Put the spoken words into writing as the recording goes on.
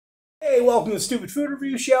Hey, welcome to the Stupid Food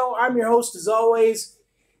Review Show. I'm your host, as always,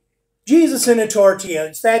 Jesus in a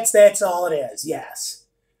tortilla. That's all it is, yes.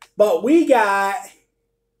 But we got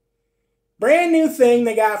brand new thing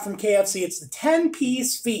they got from KFC. It's the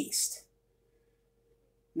 10-piece feast.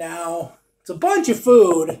 Now, it's a bunch of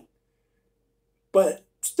food, but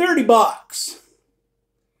it's $30.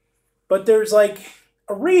 But there's like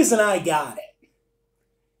a reason I got it.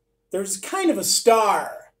 There's kind of a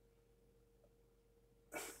star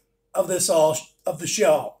of the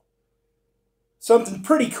show. Something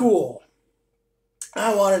pretty cool.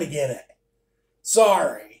 I wanted to get it.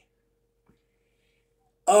 Sorry.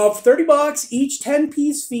 Of $30, each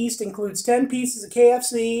 10-piece feast includes 10 pieces of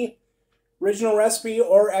KFC, original recipe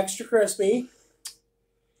or extra crispy,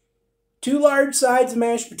 2 large sides of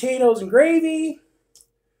mashed potatoes and gravy,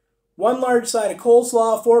 1 large side of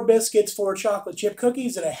coleslaw, 4 biscuits, 4 chocolate chip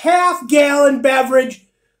cookies, and a half-gallon beverage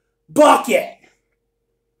bucket.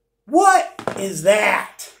 What is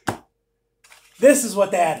that? This is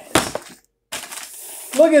what that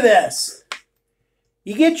is. Look at this.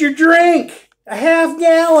 You get your drink, a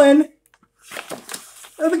half-gallon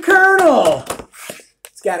of the Colonel.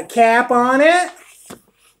 It's got a cap on it.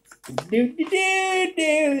 Do.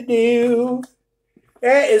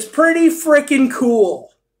 That is pretty freaking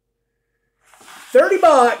cool.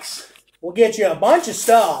 $30 will get you a bunch of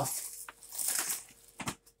stuff.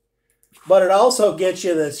 But it also gets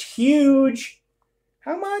you this huge,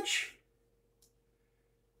 how much?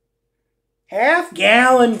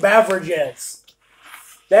 Half-gallon beverages.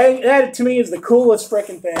 That to me is the coolest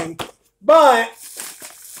freaking thing. But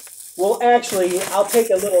I'll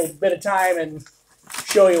take a little bit of time and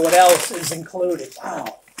show you what else is included.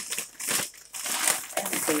 Wow.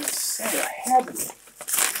 Everything is so heavy.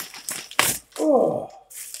 Oh.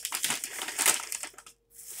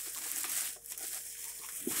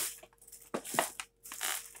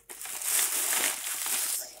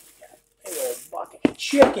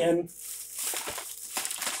 Chicken.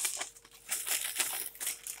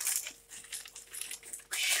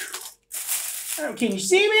 Can you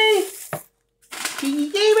see me? Can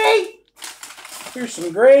you see me? Here's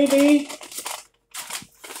some gravy.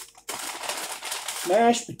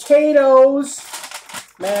 Mashed potatoes.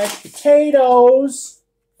 Mashed potatoes.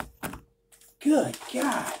 Good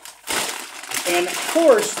God. And of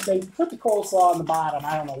course, they put the coleslaw on the bottom.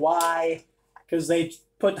 I don't know why. Because they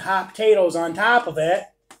put hot potatoes on top of it.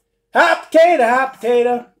 Hot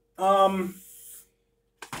potato.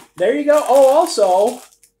 There you go. Oh, also,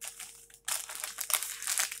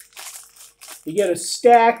 you get a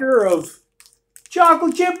stacker of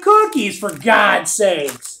chocolate chip cookies, for God's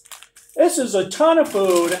sakes. This is a ton of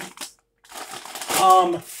food.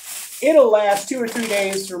 It'll last 2 or 3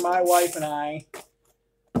 days for my wife and I.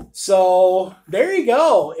 So, there you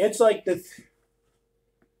go. It's like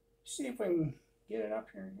see if I can get it up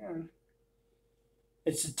here again.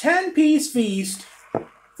 It's a 10-piece feast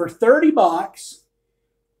for $30.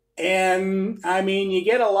 And, I mean, you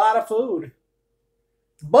get a lot of food.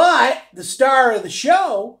 But the star of the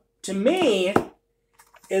show, to me,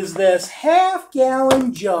 is this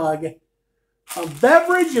half-gallon jug of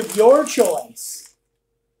beverage of your choice.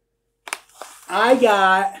 I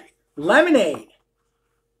got lemonade.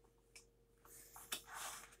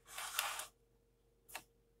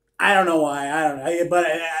 I don't know why. I don't know. But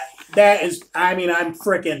that is, I mean, I'm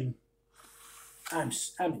an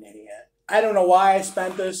idiot. I don't know why I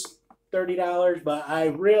spent this $30, but I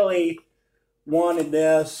really wanted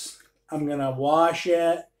this. I'm going to wash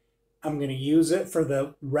it. I'm going to use it for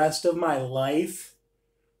the rest of my life.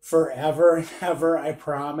 Forever and ever, I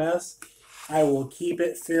promise. I will keep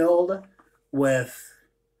it filled with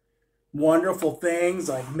wonderful things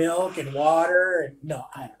like milk and water. No,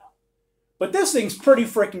 I don't know. But this thing's pretty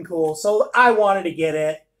freaking cool, so I wanted to get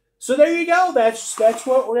it. So there you go. That's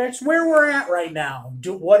where we're at right now.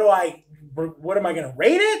 What am I gonna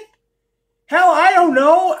rate it? Hell, I don't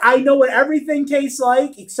know. I know what everything tastes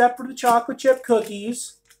like except for the chocolate chip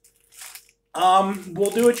cookies. We'll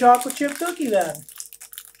do a chocolate chip cookie then.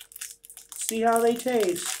 See how they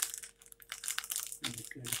taste.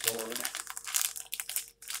 Good Lord.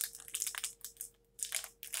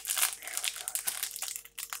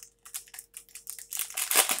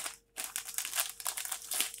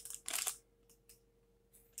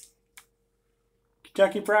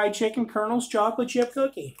 Kentucky Fried Chicken Colonel's chocolate chip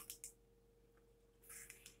cookie.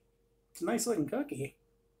 It's a nice looking cookie.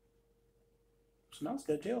 Smells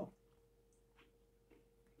good too.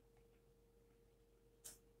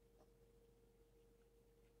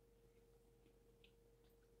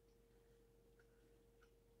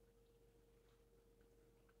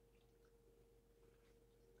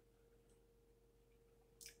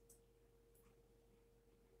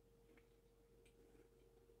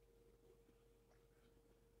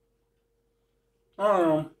 I don't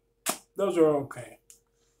know. Those are okay.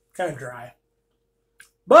 Kind of dry.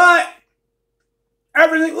 But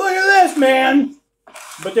everything, look at this, man.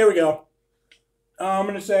 But there we go. I'm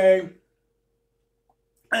going to say,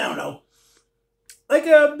 I don't know. Like,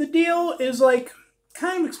 the deal is, like,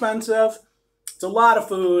 kind of expensive. It's a lot of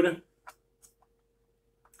food.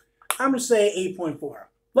 I'm going to say 8.4.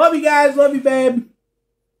 Love you guys. Love you, babe.